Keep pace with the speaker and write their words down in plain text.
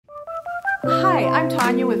Hi, I'm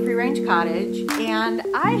Tanya with Free Range Cottage, and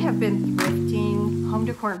I have been thrifting home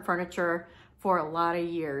decor and furniture for a lot of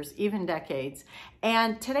years, even decades.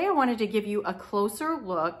 And today I wanted to give you a closer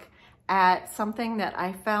look at something that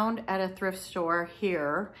I found at a thrift store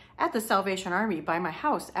here at the Salvation Army by my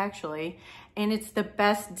house, actually. And it's the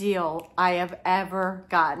best deal I have ever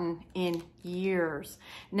gotten in years.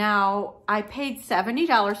 Now, I paid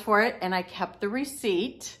 $70 for it and I kept the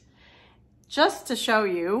receipt just to show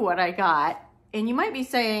you what I got. And you might be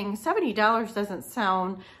saying, $70 doesn't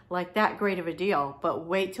sound like that great of a deal, but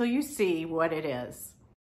wait till you see what it is.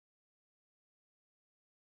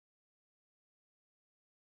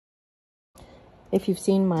 If you've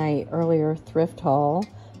seen my earlier thrift haul,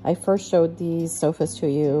 I first showed these sofas to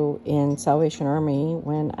you in Salvation Army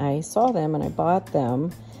when I saw them and I bought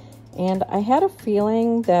them. And I had a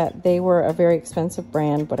feeling that they were a very expensive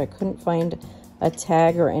brand, but I couldn't find a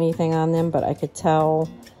tag or anything on them, but I could tell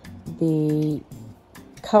the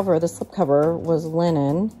cover, the slip cover, was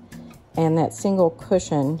linen, and that single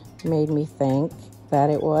cushion made me think that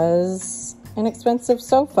it was an expensive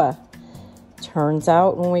sofa. Turns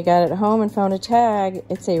out when we got it home and found a tag,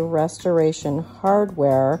 it's a Restoration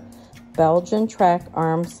Hardware Belgian track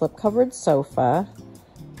arm slip covered sofa.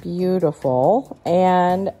 Beautiful.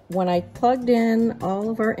 And when I plugged in all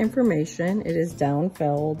of our information, it is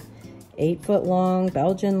down-filled, 8 foot long,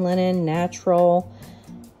 Belgian linen, natural.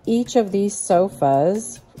 Each of these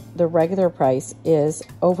sofas, the regular price is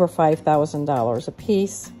over $5,000 a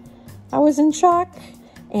piece. I was in shock,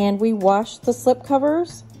 and we washed the slip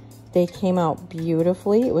covers. They came out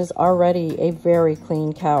beautifully. It was already a very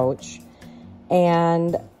clean couch,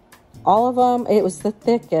 and all of them, it was the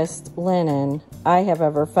thickest linen I have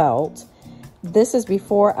ever felt. This is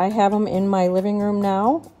before I have them in my living room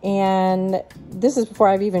now, and this is before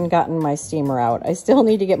I've even gotten my steamer out. I still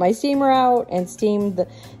need to get my steamer out and steam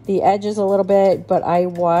the edges a little bit, but I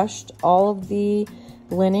washed all of the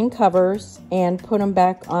linen covers and put them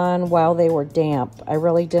back on while they were damp. I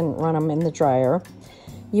really didn't run them in the dryer.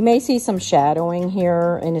 You may see some shadowing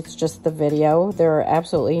here, and it's just the video. There are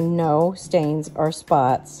absolutely no stains or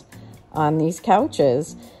spots on these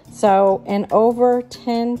couches. So an over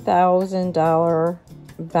 $10,000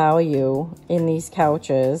 value in these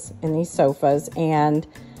couches, in these sofas, and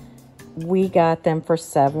we got them for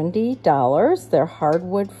 $70. They're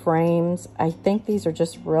hardwood frames. I think these are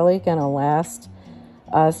just really gonna last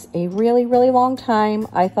us a really, really long time.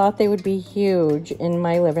 I thought they would be huge in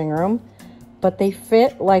my living room, but they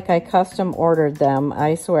fit like I custom ordered them,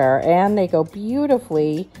 I swear, and they go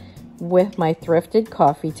beautifully with my thrifted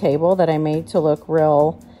coffee table that I made to look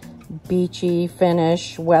real beachy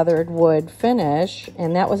finish, weathered wood finish,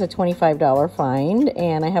 and that was a $25 find,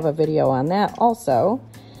 and I have a video on that also.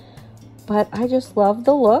 But I just love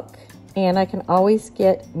the look, and I can always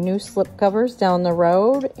get new slip covers down the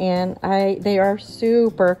road, and they are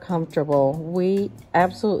super comfortable. We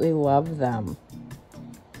absolutely love them.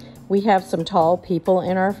 We have some tall people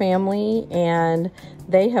in our family, and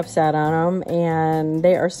they have sat on them, and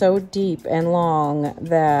they are so deep and long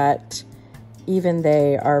that even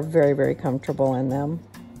they are very, very comfortable in them.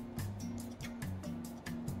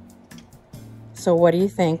 So what do you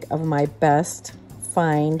think of my best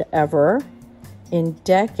find ever in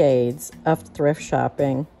decades of thrift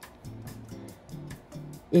shopping?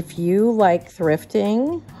 If you like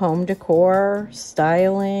thrifting, home decor,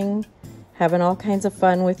 styling, having all kinds of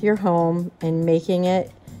fun with your home and making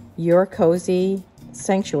it your cozy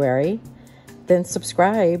sanctuary, then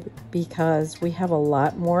subscribe, because we have a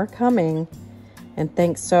lot more coming. And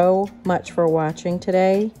thanks so much for watching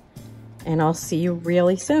today, and I'll see you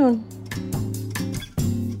really soon.